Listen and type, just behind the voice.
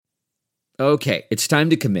Okay, it's time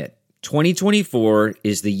to commit. 2024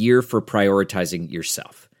 is the year for prioritizing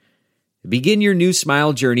yourself. Begin your new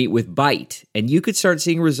smile journey with Byte, and you could start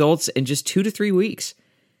seeing results in just 2 to 3 weeks.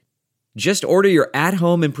 Just order your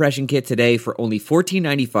at-home impression kit today for only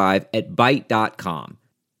 $14.95 at Byte.com.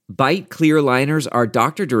 Byte clear liners are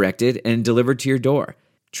doctor-directed and delivered to your door.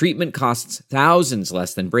 Treatment costs thousands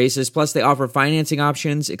less than braces, plus they offer financing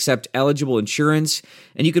options, accept eligible insurance,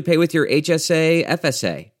 and you could pay with your HSA,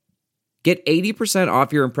 FSA. Get 80%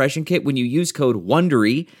 off your impression kit when you use code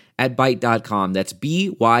WONDERY at Byte.com. That's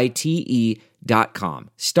BYTE.com.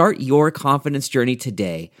 Start your confidence journey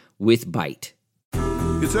today with Byte.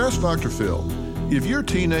 It's Ask Dr. Phil. If your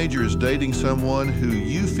teenager is dating someone who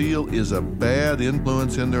you feel is a bad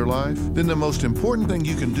influence in their life, then the most important thing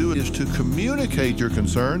you can do is to communicate your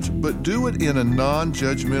concerns, but do it in a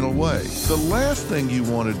non-judgmental way. The last thing you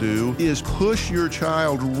want to do is push your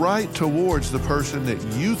child right towards the person that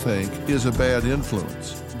you think is a bad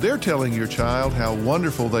influence. They're telling your child how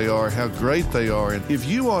wonderful they are, how great they are, and if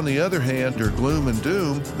you, on the other hand, are gloom and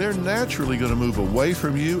doom, they're naturally going to move away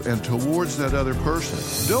from you and towards that other person.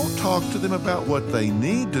 Don't talk to them about what they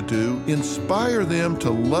need to do. Inspire them to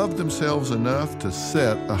love themselves enough to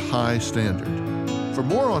set a high standard. For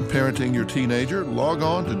more on parenting your teenager, log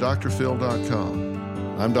on to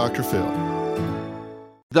drphil.com. I'm Dr. Phil.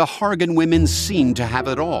 The Hargan women seemed to have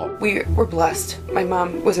it all. We were blessed. My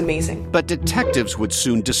mom was amazing. But detectives would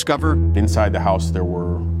soon discover inside the house there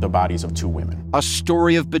were the bodies of 2 women. A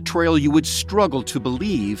story of betrayal you would struggle to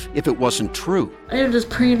believe if it wasn't true. I am just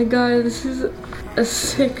praying to God, this is a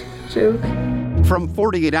sick joke. From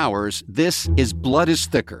 48 Hours, this is Blood is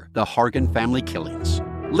Thicker, the Hargan family killings.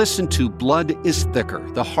 Listen to Blood is Thicker,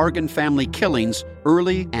 the Hargan family killings,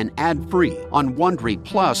 early and ad-free on Wondery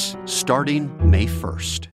Plus starting May 1st.